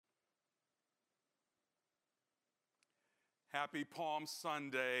Happy Palm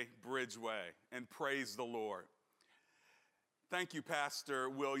Sunday, Bridgeway, and praise the Lord. Thank you, Pastor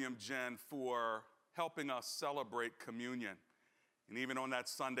William Jen, for helping us celebrate communion. And even on that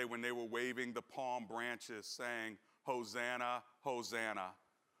Sunday when they were waving the palm branches saying, Hosanna, Hosanna,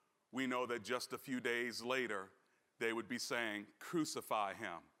 we know that just a few days later, they would be saying, crucify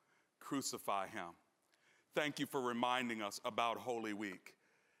him, crucify him. Thank you for reminding us about Holy Week.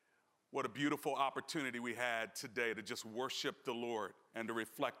 What a beautiful opportunity we had today to just worship the Lord and to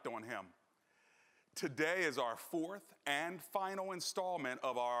reflect on him. Today is our fourth and final installment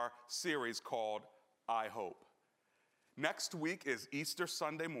of our series called iHope. Next week is Easter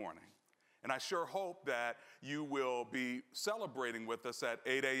Sunday morning, and I sure hope that you will be celebrating with us at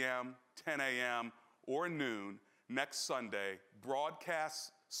 8 a.m., 10 a.m., or noon next Sunday,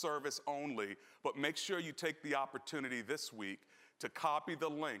 broadcast service only, but make sure you take the opportunity this week to copy the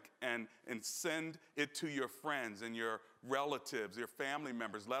link and send it to your friends and your relatives, your family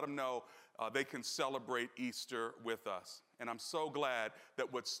members. Let them know they can celebrate Easter with us. And I'm so glad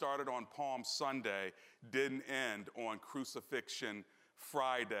that what started on Palm Sunday didn't end on Crucifixion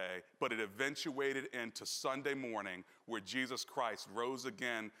Friday, but it eventuated into Sunday morning where Jesus Christ rose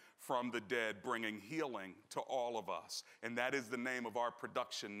again from the dead, bringing healing to all of us. And that is the name of our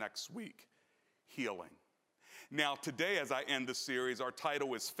production next week, Healing. Now, today, as I end the series, our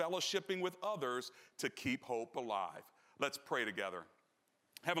title is Fellowshipping with Others to Keep Hope Alive. Let's pray together.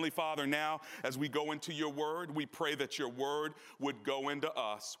 Heavenly Father, now, as we go into your word, we pray that your word would go into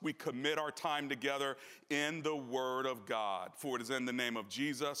us. We commit our time together in the word of God. For it is in the name of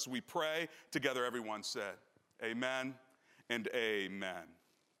Jesus we pray. Together, everyone said, amen and amen.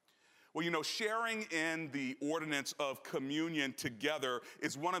 Well, you know, sharing in the ordinance of communion together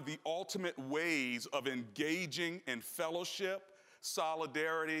is one of the ultimate ways of engaging in fellowship,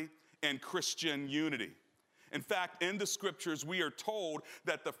 solidarity, and Christian unity. In fact, in the scriptures, we are told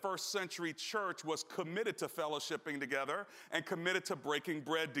that the first century church was committed to fellowshipping together and committed to breaking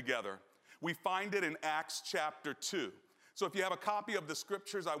bread together. We find it in Acts chapter 2. So if you have a copy of the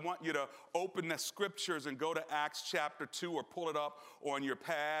scriptures, I want you to open the scriptures and go to Acts chapter 2 or pull it up on your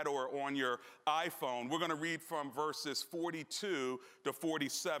pad or on your iPhone. We're going to read from verses 42 to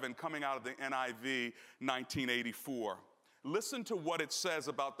 47 coming out of the NIV 1984. Listen to what it says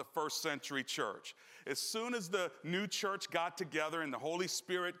about the first century church. As soon as the new church got together and the Holy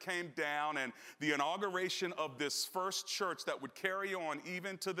Spirit came down and the inauguration of this first church that would carry on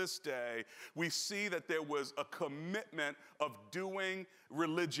even to this day, we see that there was a commitment of doing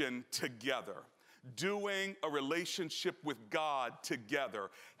religion together, doing a relationship with God together,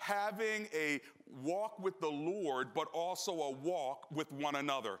 having a walk with the Lord, but also a walk with one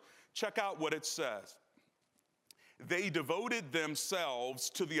another. Check out what it says. They devoted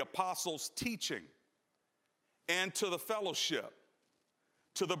themselves to the apostles' teaching and to the fellowship,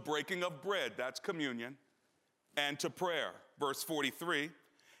 to the breaking of bread, that's communion, and to prayer. Verse 43,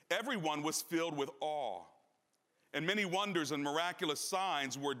 everyone was filled with awe, and many wonders and miraculous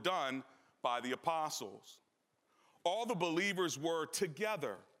signs were done by the apostles. All the believers were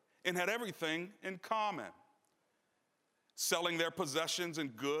together and had everything in common. Selling their possessions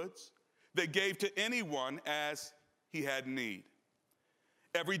and goods, they gave to anyone as he had need.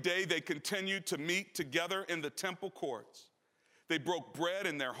 Every day they continued to meet together in the temple courts. They broke bread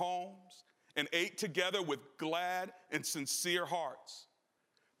in their homes and ate together with glad and sincere hearts,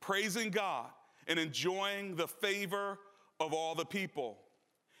 praising God and enjoying the favor of all the people.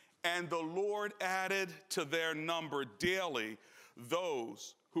 And the Lord added to their number daily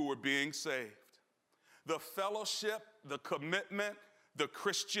those who were being saved. The fellowship, the commitment, the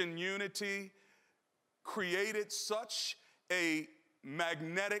Christian unity created such a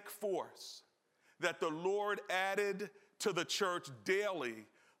magnetic force that the Lord added to the church daily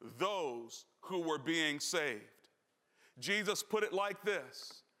those who were being saved. Jesus put it like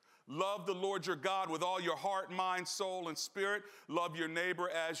this: love the Lord your God with all your heart, mind, soul, and spirit. Love your neighbor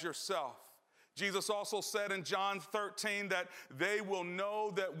as yourself. Jesus also said in John 13 that they will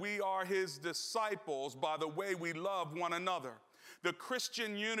know that we are his disciples by the way we love one another. The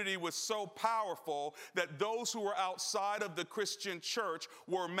Christian unity was so powerful that those who were outside of the Christian church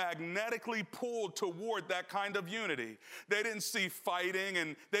were magnetically pulled toward that kind of unity. They didn't see fighting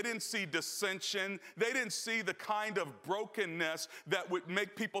and they didn't see dissension. They didn't see the kind of brokenness that would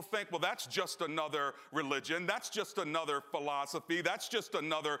make people think, well, that's just another religion. That's just another philosophy. That's just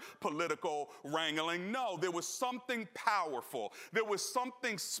another political wrangling. No, there was something powerful. There was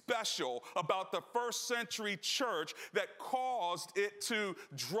something special about the first century church that caused it to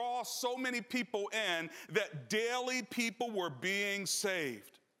draw so many people in that daily people were being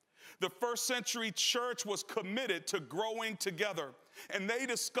saved. The first century church was committed to growing together, and they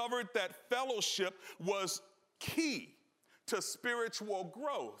discovered that fellowship was key to spiritual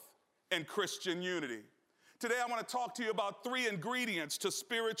growth and Christian unity. Today, I want to talk to you about 3 ingredients to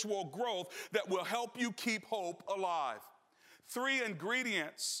spiritual growth that will help you keep hope alive. 3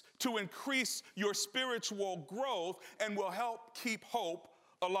 ingredients to increase your spiritual growth and will help keep hope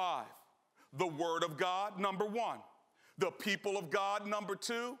alive. The Word of God, number 1. The people of God, number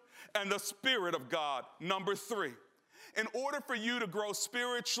 2. And the Spirit of God, number 3. In order for you to grow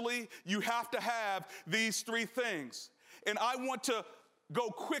spiritually, you have to have these 3 things. And I want to go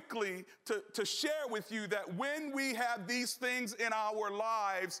quickly to share with you that when we have these things in our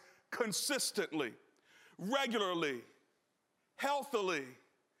lives consistently, regularly, healthily,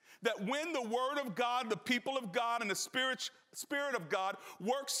 that when the Word of God, the people of God, and the Spirit of God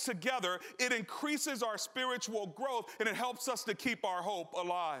works together, it increases our spiritual growth and it helps us to keep our hope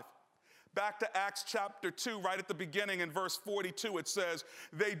alive. Back to Acts chapter 2, right at the beginning in verse 42, it says,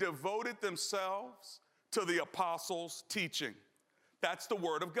 they devoted themselves to the apostles' teaching. That's the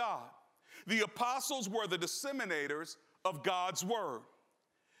Word of God. The apostles were the disseminators of God's Word.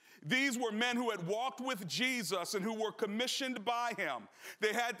 These were men who had walked with Jesus and who were commissioned by him.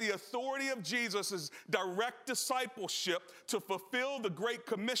 They had the authority of Jesus' direct discipleship to fulfill the great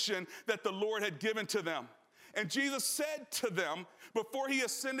commission that the Lord had given to them. And Jesus said to them before he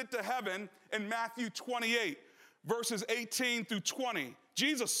ascended to heaven in Matthew 28, verses 18 through 20,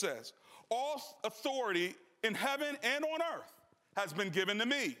 Jesus says, all authority in heaven and on earth has been given to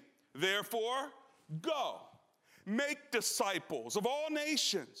me. Therefore, go. Make disciples of all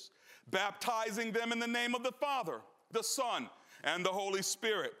nations, baptizing them in the name of the Father, the Son, and the Holy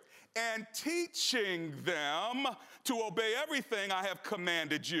Spirit, and teaching them to obey everything I have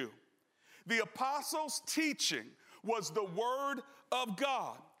commanded you. The apostles' teaching was the Word of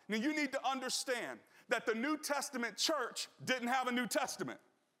God. Now you need to understand that the New Testament church didn't have a New Testament.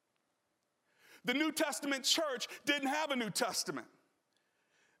 The New Testament church didn't have a New Testament.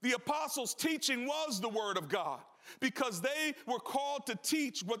 The apostles' teaching was the Word of God because they were called to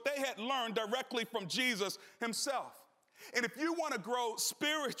teach what they had learned directly from Jesus himself. And if you want to grow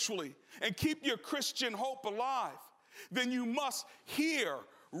spiritually and keep your Christian hope alive, then you must hear,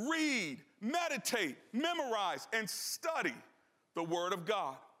 read, meditate, memorize, and study the Word of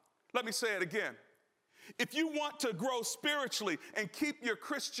God. Let me say it again. If you want to grow spiritually and keep your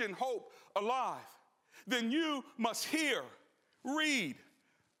Christian hope alive, then you must hear, read,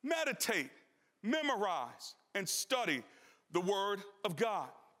 meditate, memorize, and study the Word of God.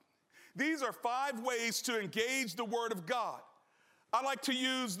 These are 5 ways to engage the Word of God. I like to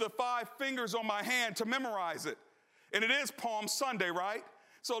use the 5 fingers on my hand to memorize it. And it is Palm Sunday, right?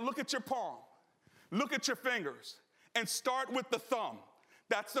 So look at your palm, look at your fingers, and start with the thumb.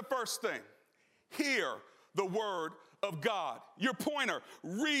 That's the first thing. Hear the Word of God. Your pointer,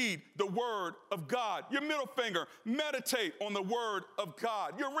 read the Word of God. Your middle finger, meditate on the Word of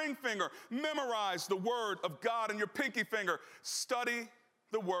God. Your ring finger, memorize the Word of God. And your pinky finger, study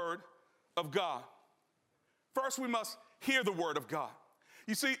the Word of God. First, we must hear the Word of God.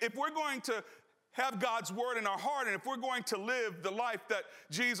 You see, if we're going to have God's Word in our heart, and if we're going to live the life that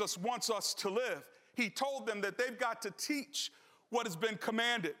Jesus wants us to live, he told them that they've got to teach what has been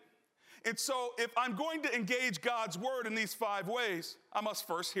commanded. And so if I'm going to engage God's Word in these 5 ways, I must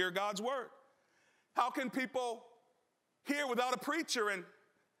first hear God's Word. How can people hear without a preacher? And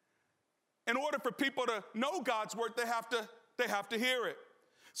in order for people to know God's Word, they have to hear it.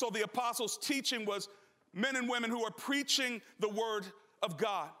 So the apostles' teaching was men and women who are preaching the Word of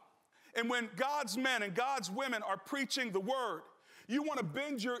God. And when God's men and God's women are preaching the Word, you want to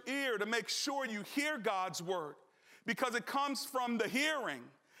bend your ear to make sure you hear God's Word, because it comes from the hearing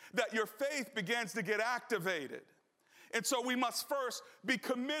that your faith begins to get activated. And so we must first be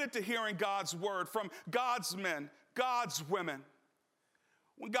committed to hearing God's Word from God's men, God's women.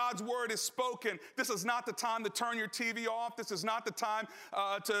 When God's Word is spoken, this is not the time to turn your TV off. This is not the time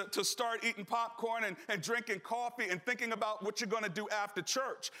to start eating popcorn and drinking coffee and thinking about what you're going to do after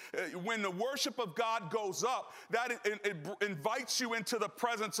church. When the worship of God goes up, that it invites you into the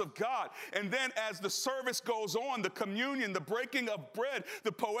presence of God. And then as the service goes on, the communion, the breaking of bread,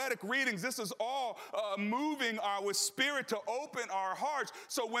 the poetic readings, this is all moving our spirit to open our hearts.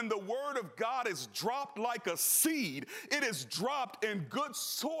 So when the Word of God is dropped like a seed, it is dropped in good soil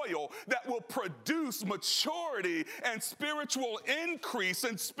soil that will produce maturity and spiritual increase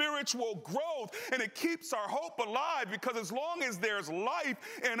and spiritual growth. And it keeps our hope alive, because as long as there's life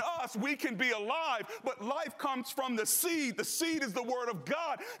in us, we can be alive. But life comes from the seed. The seed is the word of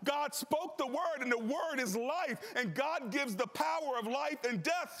God. God spoke the word, and the word is life. And God gives the power of life and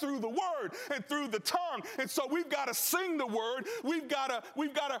death through the word and through the tongue. And so we've got to sing the word. We've got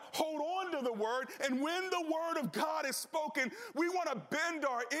to hold on to the word. And when the word of God is spoken, we want to bend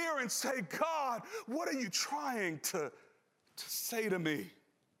our ear and say, God, what are you trying to say to me?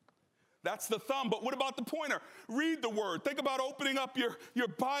 That's the thumb. But what about the pointer? Read the word. Think about opening up your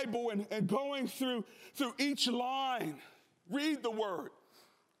Bible and going through each line. Read the word.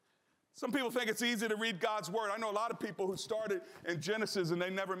 Some people think it's easy to read God's word. I know a lot of people who started in Genesis and they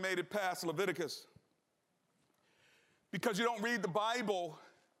never made it past Leviticus, because you don't read the Bible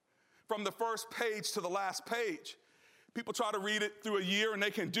from the first page to the last page. People try to read it through a year and they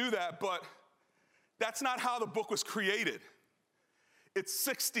can do that, but that's not how the book was created. It's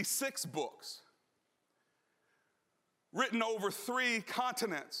 66 books written over 3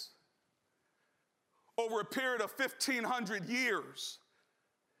 continents over a period of 1,500 years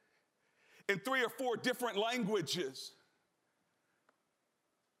in 3 or 4 different languages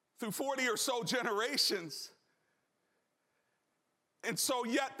through 40 or so generations. And so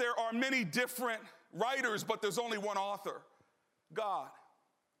yet there are many different writers, but there's only one author, God.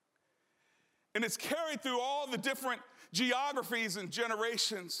 And it's carried through all the different geographies and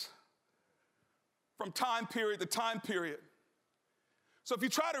generations from time period to time period. So if you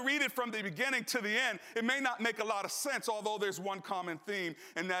try to read it from the beginning to the end, it may not make a lot of sense, although there's one common theme,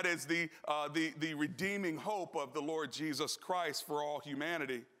 and that is the redeeming hope of the Lord Jesus Christ for all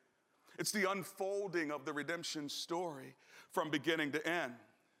humanity. It's the unfolding of the redemption story from beginning to end.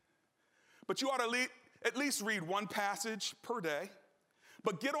 But you ought to at least read one passage per day,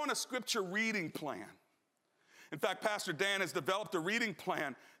 but get on a scripture reading plan. In fact, Pastor Dan has developed a reading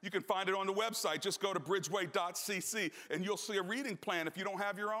plan. You can find it on the website. Just go to bridgeway.cc and you'll see a reading plan if you don't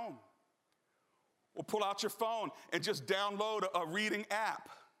have your own. Or pull out your phone and just download a reading app,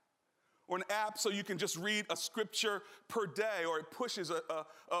 or an app so you can just read a scripture per day, or it pushes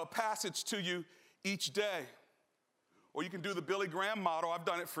a passage to you each day. Or you can do the Billy Graham model. I've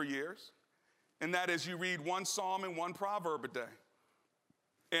done it for years. And that is, you read one psalm and one proverb a day.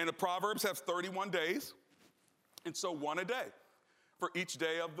 And the Proverbs have 31 days. And so one a day for each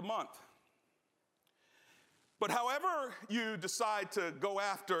day of the month. But however you decide to go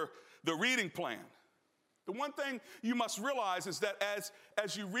after the reading plan, the one thing you must realize is that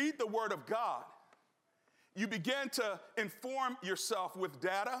as you read the Word of God, you begin to inform yourself with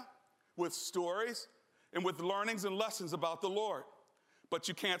data, with stories, and with learnings and lessons about the Lord. But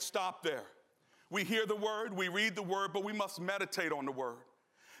you can't stop there. We hear the Word, we read the Word, but we must meditate on the Word.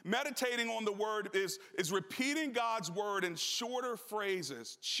 Meditating on the word is repeating God's word in shorter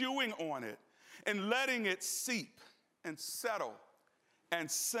phrases, chewing on it, and letting it seep and settle and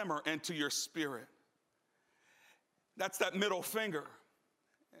simmer into your spirit. That's that middle finger.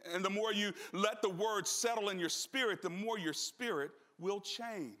 And the more you let the word settle in your spirit, the more your spirit will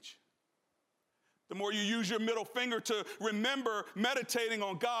change. The more you use your middle finger to remember meditating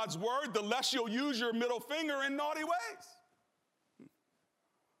on God's word, the less you'll use your middle finger in naughty ways.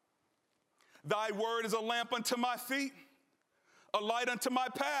 Thy word is a lamp unto my feet, a light unto my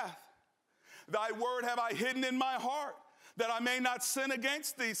path. Thy word have I hidden in my heart, that I may not sin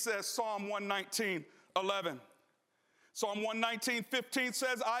against thee, says Psalm 119:11. Psalm 119:15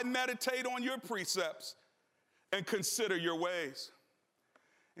 says, I meditate on your precepts and consider your ways.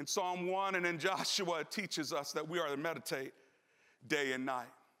 In Psalm 1 and in Joshua, it teaches us that we are to meditate day and night.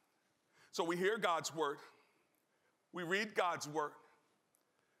 So we hear God's word. We read God's word.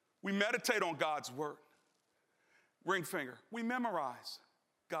 We meditate on God's word. Ring finger. We memorize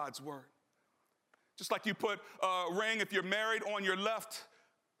God's word. Just like you put a ring, if you're married, on your left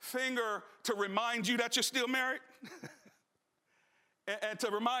finger to remind you that you're still married and to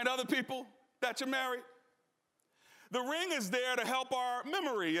remind other people that you're married. The ring is there to help our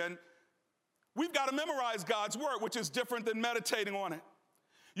memory, and we've got to memorize God's word, which is different than meditating on it.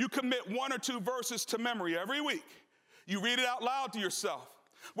 You commit 1 or 2 verses to memory every week. You read it out loud to yourself.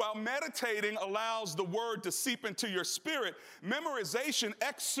 While meditating allows the word to seep into your spirit, memorization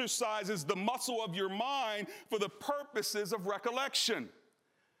exercises the muscle of your mind for the purposes of recollection.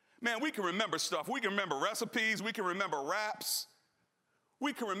 Man, we can remember stuff. We can remember recipes. We can remember raps.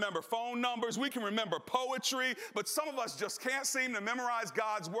 We can remember phone numbers. We can remember poetry. But some of us just can't seem to memorize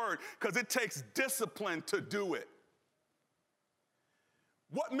God's word because it takes discipline to do it.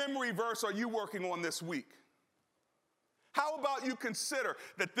 What memory verse are you working on this week? How about you consider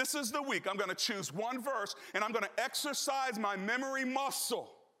that this is the week I'm going to choose one verse and I'm going to exercise my memory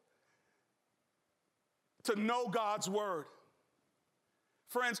muscle to know God's word.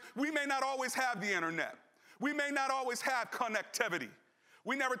 Friends, we may not always have the internet. We may not always have connectivity.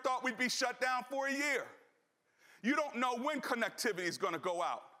 We never thought we'd be shut down for a year. You don't know when connectivity is going to go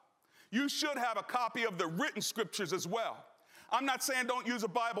out. You should have a copy of the written scriptures as well. I'm not saying don't use a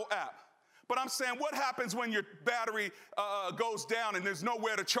Bible app, but I'm saying what happens when your battery goes down and there's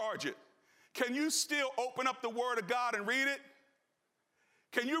nowhere to charge it? Can you still open up the Word of God and read it?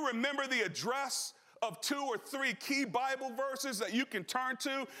 Can you remember the address of 2 or 3 key Bible verses that you can turn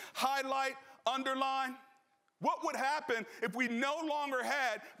to, highlight, underline? What would happen if we no longer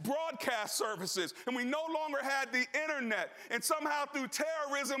had broadcast services and we no longer had the internet and somehow through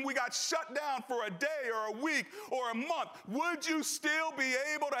terrorism we got shut down for a day or a week or a month? Would you still be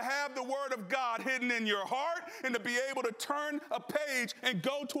able to have the Word of God hidden in your heart and to be able to turn a page and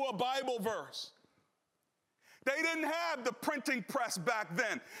go to a Bible verse? They didn't have the printing press back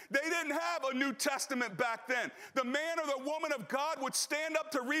then. They didn't have a New Testament back then. The man or the woman of God would stand up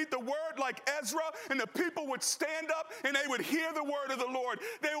to read the word like Ezra, and the people would stand up and they would hear the word of the Lord.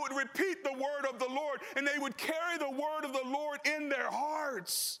 They would repeat the word of the Lord, and they would carry the word of the Lord in their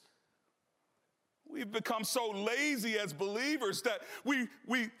hearts. We've become so lazy as believers that we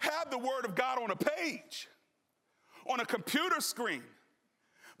have the word of God on a page, on a computer screen.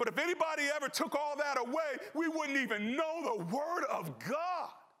 But if anybody ever took all that away, we wouldn't even know the Word of God.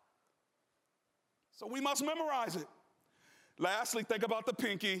 So we must memorize it. Lastly, think about the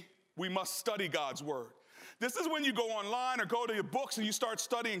pinky. We must study God's Word. This is when you go online or go to your books and you start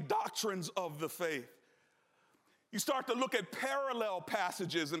studying doctrines of the faith. You start to look at parallel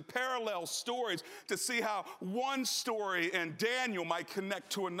passages and parallel stories to see how one story in Daniel might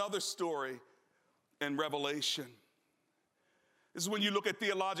connect to another story in Revelation. This is when you look at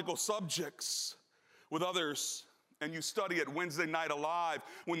theological subjects with others and you study at Wednesday Night Alive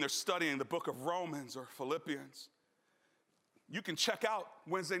when they're studying the book of Romans or Philippians. You can check out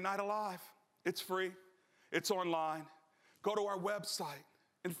Wednesday Night Alive. It's free. It's online. Go to our website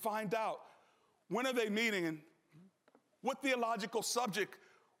and find out when are they meeting and what theological subject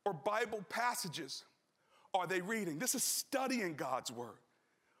or Bible passages are they reading. This is studying God's word.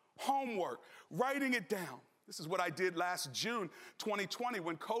 Homework, writing it down. This is what I did last June 2020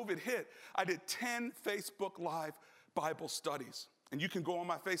 when COVID hit. I did 10 Facebook Live Bible studies. And you can go on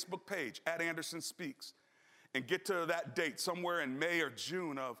my Facebook page, @AndersonSpeaks, and get to that date somewhere in May or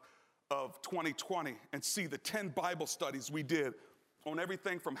June of 2020 and see the 10 Bible studies we did on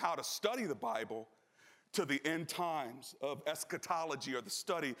everything from how to study the Bible to the end times of eschatology or the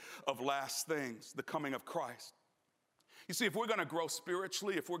study of last things, the coming of Christ. You see, if we're going to grow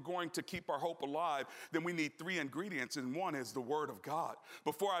spiritually, if we're going to keep our hope alive, then we need 3 ingredients, and one is the Word of God.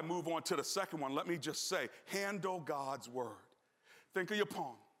 Before I move on to the second one, let me just say, handle God's Word. Think of your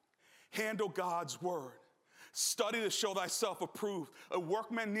palm. Handle God's Word. Study to show thyself approved. A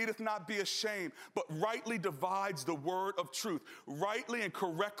workman needeth not be ashamed, but rightly divides the word of truth. Rightly and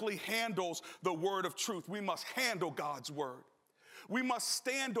correctly handles the word of truth. We must handle God's Word. We must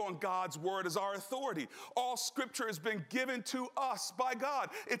stand on God's word as our authority. All scripture has been given to us by God.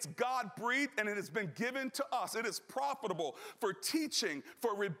 It's God-breathed and it has been given to us. It is profitable for teaching,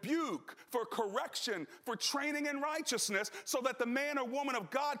 for rebuke, for correction, for training in righteousness, so that the man or woman of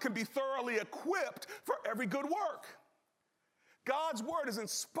God can be thoroughly equipped for every good work. God's word is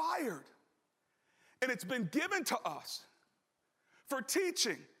inspired and it's been given to us for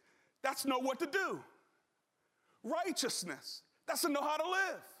teaching. That's know what to do. Righteousness. That's to know how to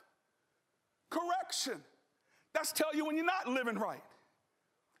live. Correction. That's tell you when you're not living right.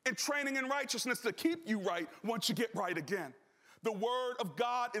 And training in righteousness to keep you right once you get right again. The word of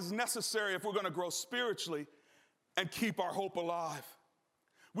God is necessary if we're going to grow spiritually and keep our hope alive.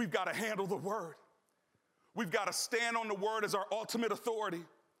 We've got to handle the word. We've got to stand on the word as our ultimate authority.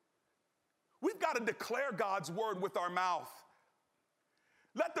 We've got to declare God's word with our mouth.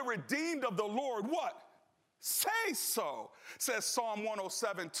 Let the redeemed of the Lord what? Say so, says Psalm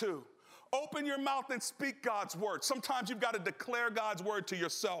 107:2. Open your mouth and speak God's word. Sometimes you've got to declare God's word to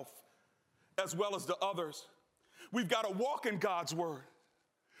yourself as well as to others. We've got to walk in God's word.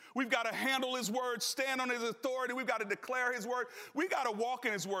 We've got to handle his word, stand on his authority. We've got to declare his word. We've got to walk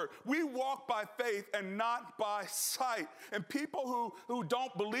in his word. We walk by faith and not by sight. And people who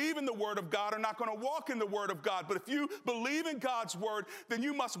don't believe in the word of God are not going to walk in the word of God. But if you believe in God's word, then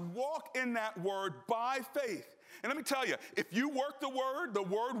you must walk in that word by faith. And let me tell you, if you work the word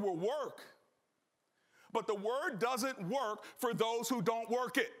will work. But the word doesn't work for those who don't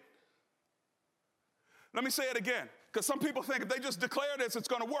work it. Let me say it again. Because some people think if they just declare this, it's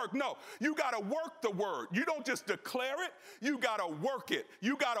going to work. No, you got to work the word. You don't just declare it, you got to work it.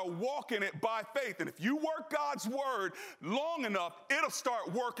 You got to walk in it by faith. And if you work God's word long enough, it'll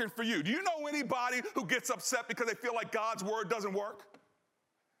start working for you. Do you know anybody who gets upset because they feel like God's word doesn't work?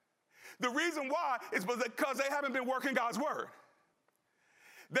 The reason why is because they haven't been working God's word.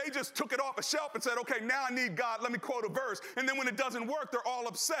 They just took it off a shelf and said, okay, now I need God. Let me quote a verse. And then when it doesn't work, they're all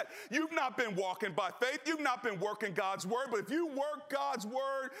upset. You've not been walking by faith. You've not been working God's word. But if you work God's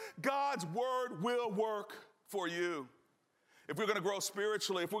word will work for you. If we're going to grow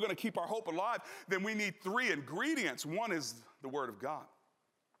spiritually, if we're going to keep our hope alive, then we need three ingredients. One is the word of God.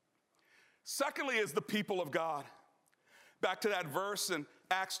 Secondly is the people of God. Back to that verse in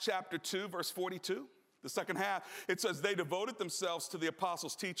Acts chapter 2, verse 42. The second half, it says, they devoted themselves to the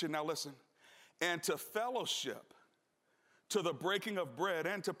apostles' teaching, now listen, and to fellowship, to the breaking of bread,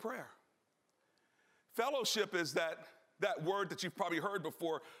 and to prayer. Fellowship is that word that you've probably heard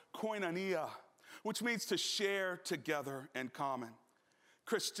before, koinonia, which means to share together in common.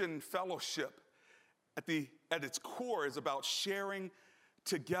 Christian fellowship at its core is about sharing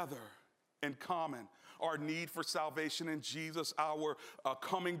together in common. Our need for salvation in Jesus, our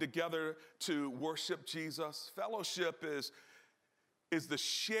coming together to worship Jesus. Fellowship is the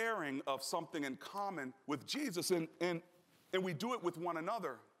sharing of something in common with Jesus, and we do it with one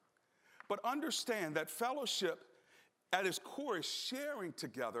another. But understand that fellowship at its core is sharing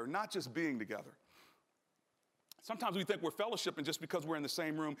together, not just being together. Sometimes we think we're fellowshipping just because we're in the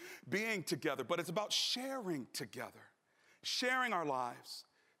same room being together, but it's about sharing together, sharing our lives,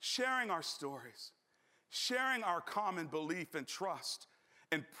 sharing our stories, sharing our common belief and trust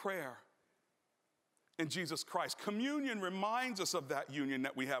and prayer in Jesus Christ. Communion reminds us of that union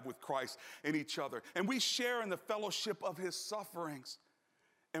that we have with Christ and each other. And we share in the fellowship of his sufferings.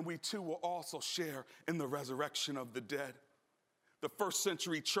 And we too will also share in the resurrection of the dead. The first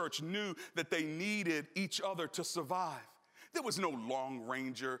century church knew that they needed each other to survive. There was no Lone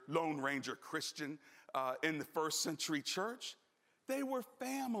Ranger Christian in the first century church. They were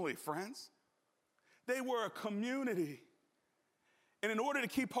family, friends. They were a community. And in order to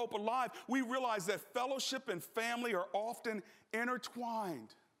keep hope alive, we realize that fellowship and family are often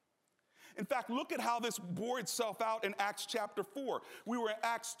intertwined. In fact, look at how this bore itself out in Acts chapter 4. We were in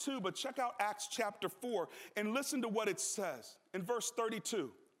Acts 2, but check out Acts chapter 4 and listen to what it says. In verse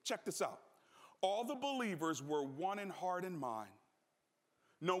 32, check this out. All the believers were one in heart and mind.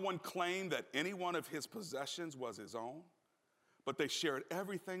 No one claimed that any one of his possessions was his own, but they shared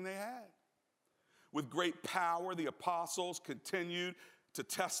everything they had. With great power, the apostles continued to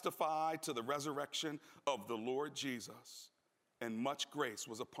testify to the resurrection of the Lord Jesus, and much grace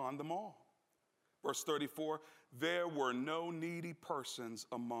was upon them all. Verse 34, there were no needy persons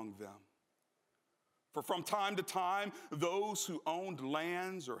among them. For from time to time, those who owned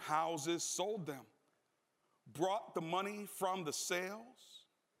lands or houses sold them, brought the money from the sales,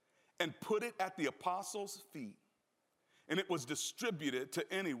 and put it at the apostles' feet, and it was distributed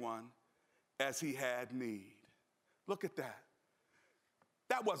to anyone as he had need. Look at that.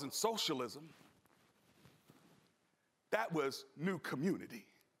 That wasn't socialism. That was new community.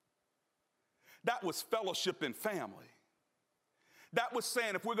 That was fellowship and family. That was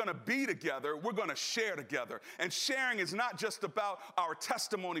saying if we're going to be together, we're going to share together. And sharing is not just about our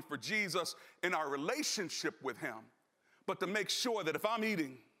testimony for Jesus and our relationship with him, but to make sure that if I'm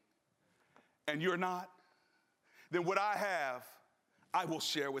eating and you're not, then what I have, I will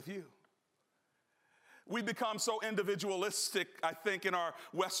share with you. We become so individualistic, I think, in our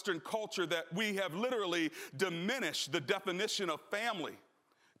Western culture that we have literally diminished the definition of family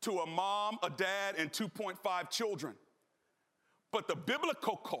to a mom, a dad, and 2.5 children. But the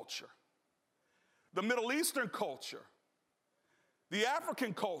biblical culture, the Middle Eastern culture, the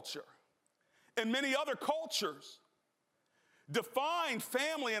African culture, and many other cultures define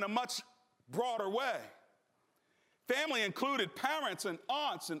family in a much broader way. Family included parents and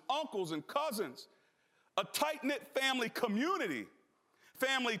aunts and uncles and cousins, a tight-knit family community,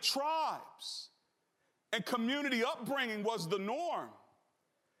 family tribes, and community upbringing was the norm.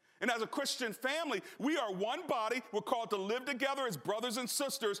 And as a Christian family, we are one body. We're called to live together as brothers and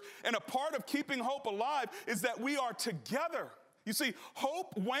sisters. And a part of keeping hope alive is that we are together. You see,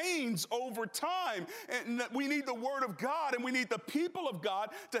 hope wanes over time. And we need the Word of God and we need the people of God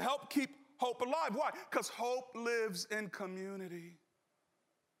to help keep hope alive. Why? Because hope lives in community.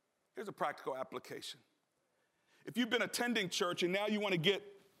 Here's a practical application. If you've been attending church and now you want to get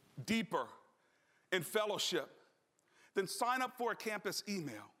deeper in fellowship, then sign up for a campus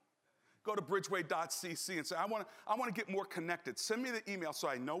email. Go to bridgeway.cc and say, I want to get more connected. Send me the email so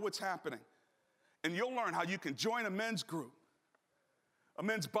I know what's happening. And you'll learn how you can join a men's group, a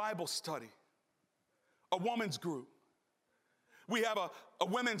men's Bible study, a woman's group. We have a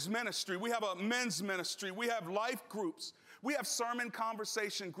women's ministry. We have a men's ministry. We have life groups. We have sermon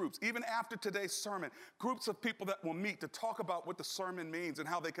conversation groups. Even after today's sermon, groups of people that will meet to talk about what the sermon means and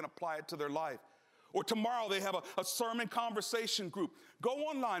how they can apply it to their life. Or tomorrow they have a sermon conversation group. Go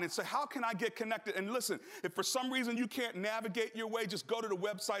online and say, how can I get connected? And listen, if for some reason you can't navigate your way, just go to the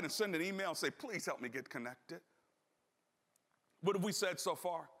website and send an email and say, please help me get connected. What have we said so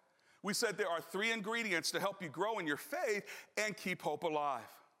far? We said there are 3 ingredients to help you grow in your faith and keep hope alive.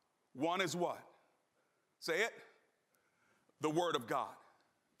 One is what? Say it. The Word of God.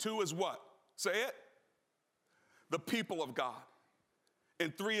 2 is what? Say it. The people of God.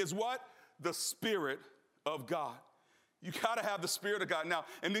 And 3 is what? The Spirit of God. You got to have the Spirit of God. Now,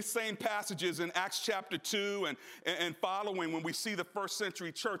 in these same passages in Acts chapter 2 and following, when we see the first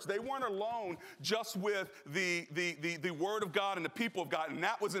century church, they weren't alone just with the Word of God and the people of God, and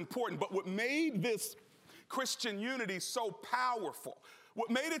that was important. But what made this Christian unity so powerful, what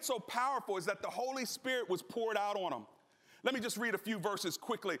made it so powerful is that the Holy Spirit was poured out on them. Let me just read a few verses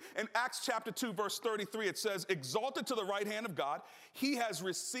quickly. In Acts chapter 2, verse 33, it says, exalted to the right hand of God, he has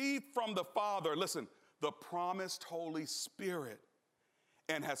received from the Father, listen, the promised Holy Spirit,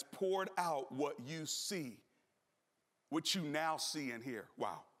 and has poured out what you see, what you now see and hear.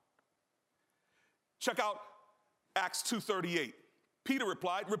 Wow. Check out Acts 2:38. Peter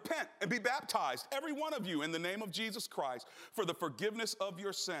replied, repent and be baptized, every one of you, in the name of Jesus Christ, for the forgiveness of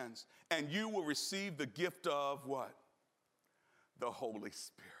your sins, and you will receive the gift of what? The Holy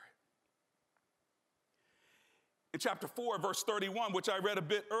Spirit. In chapter 4, verse 31, which I read a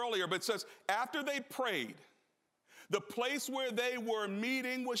bit earlier, but it says, after they prayed, the place where they were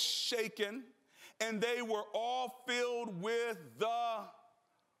meeting was shaken, and they were all filled with the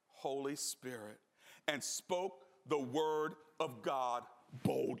Holy Spirit and spoke the word of God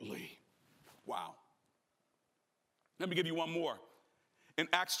boldly. Wow. Let me give you one more. In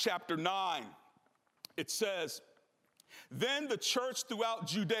Acts chapter 9, it says, then the church throughout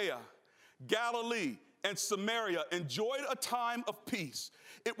Judea, Galilee, and Samaria enjoyed a time of peace.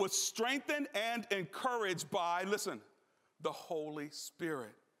 It was strengthened and encouraged by, listen, the Holy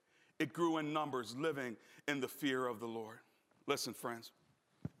Spirit. It grew in numbers, living in the fear of the Lord. Listen, friends,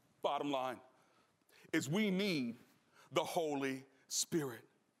 bottom line is we need the Holy Spirit,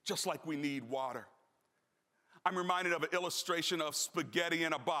 just like we need water. I'm reminded of an illustration of spaghetti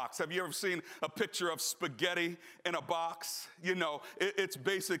in a box. Have you ever seen a picture of spaghetti in a box? You know, it's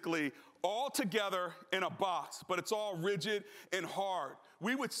basically all together in a box, but it's all rigid and hard.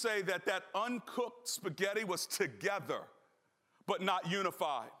 We would say that that uncooked spaghetti was together, but not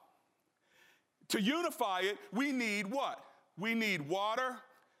unified. To unify it, we need what? We need water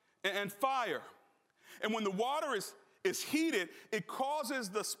and fire. And when the water is heated, it causes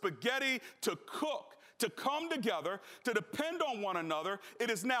the spaghetti to cook, to come together, to depend on one another. It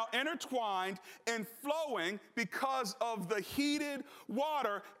is now intertwined and flowing because of the heated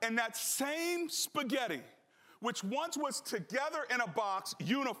water. And that same spaghetti, which once was together in a box,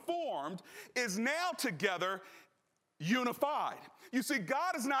 uniformed, is now together unified. You see,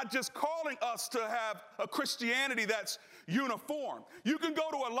 God is not just calling us to have a Christianity that's uniform. You can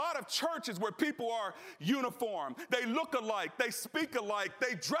go to a lot of churches where people are uniform. They look alike, they speak alike,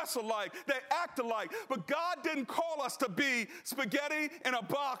 they dress alike, they act alike. But God didn't call us to be spaghetti in a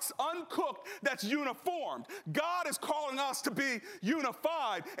box, uncooked, that's uniformed. God is calling us to be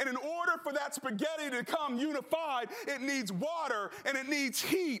unified. And in order for that spaghetti to become unified, it needs water and it needs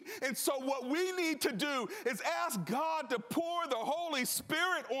heat. And so what we need to do is ask God to pour the Holy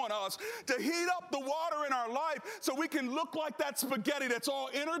Spirit on us to heat up the water in our life so we can look like that spaghetti that's all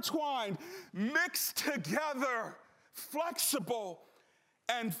intertwined, mixed together, flexible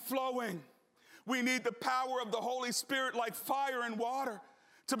and flowing. We need the power of the Holy Spirit like fire and water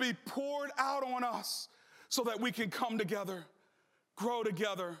to be poured out on us so that we can come together, grow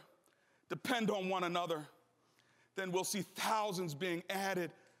together, depend on one another. Then we'll see thousands being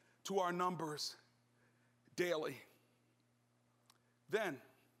added to our numbers daily. Then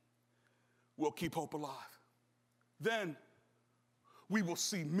we'll keep hope alive. Then we will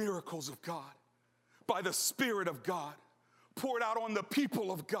see miracles of God by the Spirit of God poured out on the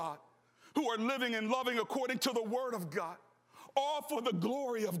people of God who are living and loving according to the Word of God, all for the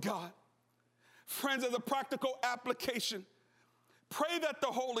glory of God. Friends, as a practical application, pray that the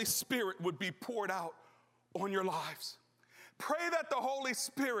Holy Spirit would be poured out on your lives. Pray that the Holy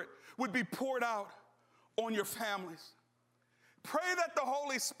Spirit would be poured out on your families. Pray that the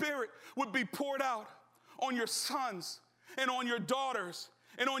Holy Spirit would be poured out on your sons and on your daughters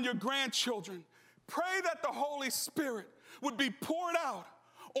and on your grandchildren. Pray that the Holy Spirit would be poured out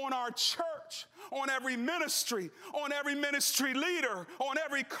on our church, on every ministry leader, on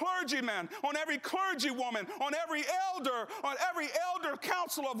every clergyman, on every clergywoman, on every elder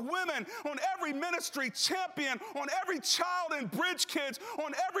council of women, on every ministry champion, on every child in Bridge Kids,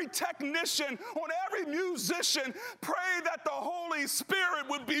 on every technician, on every musician. Pray that the Holy Spirit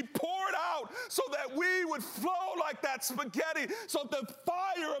would be poured out so that we would flow like that spaghetti, so the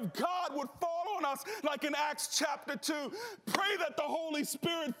fire of God would fall on us like in Acts chapter 2. Pray that the Holy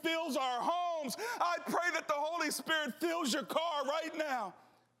Spirit fills our homes. I pray that the Holy Spirit fills your car right now,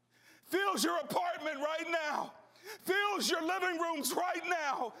 fills your apartment right now, fills your living rooms right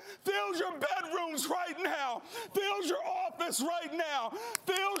now, fills your bedrooms right now, fills your office right now,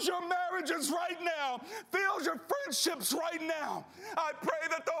 fills your marriages right now, fills your friendships right now. I pray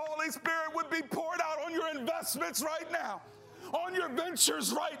that the Holy Spirit would be poured out on your investments right now, on your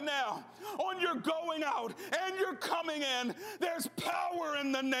ventures right now, on your going out and your coming in. There's power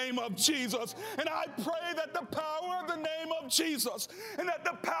in the name of Jesus. And I pray that the power of the name of Jesus and that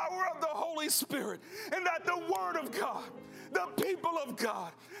the power of the Holy Spirit and that the Word of God, the people of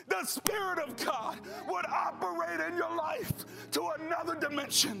God, the Spirit of God would operate in your life to another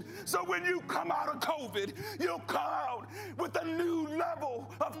dimension. So when you come out of COVID, you'll come out with a new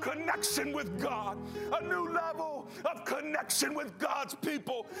level of connection with God, a new level of connection with God's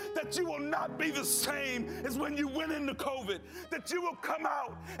people, that you will not be the same as when you went into COVID, that you will come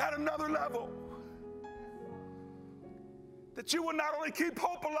out at another level, that you will not only keep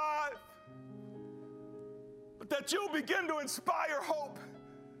hope alive, but that you'll begin to inspire hope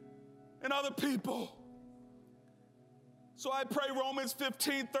in other people. So I pray Romans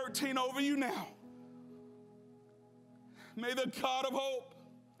 15:13 over you now. May the God of hope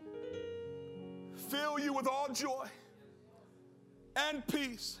fill you with all joy and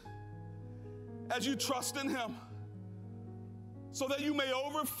peace as you trust in him, so that you may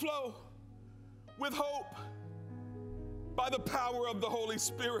overflow with hope by the power of the Holy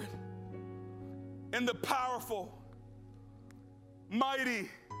Spirit. In the powerful, mighty,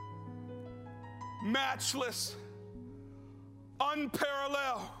 matchless,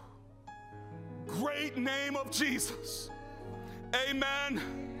 unparalleled, great name of Jesus. Amen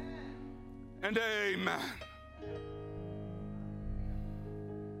and amen.